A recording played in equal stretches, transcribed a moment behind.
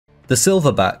The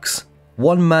Silverbacks,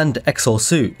 one-manned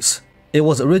exosuits. It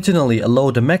was originally a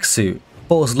loader mech suit,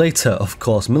 but was later of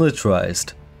course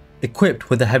militarized. Equipped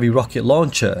with a heavy rocket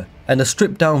launcher and a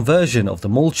stripped down version of the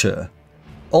mulcher.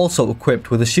 Also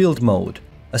equipped with a shield mode,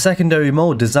 a secondary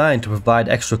mode designed to provide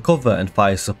extra cover and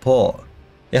fire support.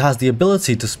 It has the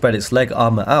ability to spread its leg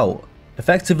armor out,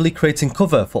 effectively creating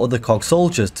cover for other COG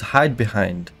soldiers to hide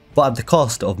behind, but at the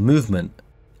cost of movement.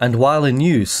 And while in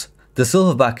use, the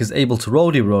Silverback is able to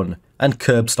roadie run and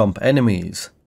curb stomp enemies.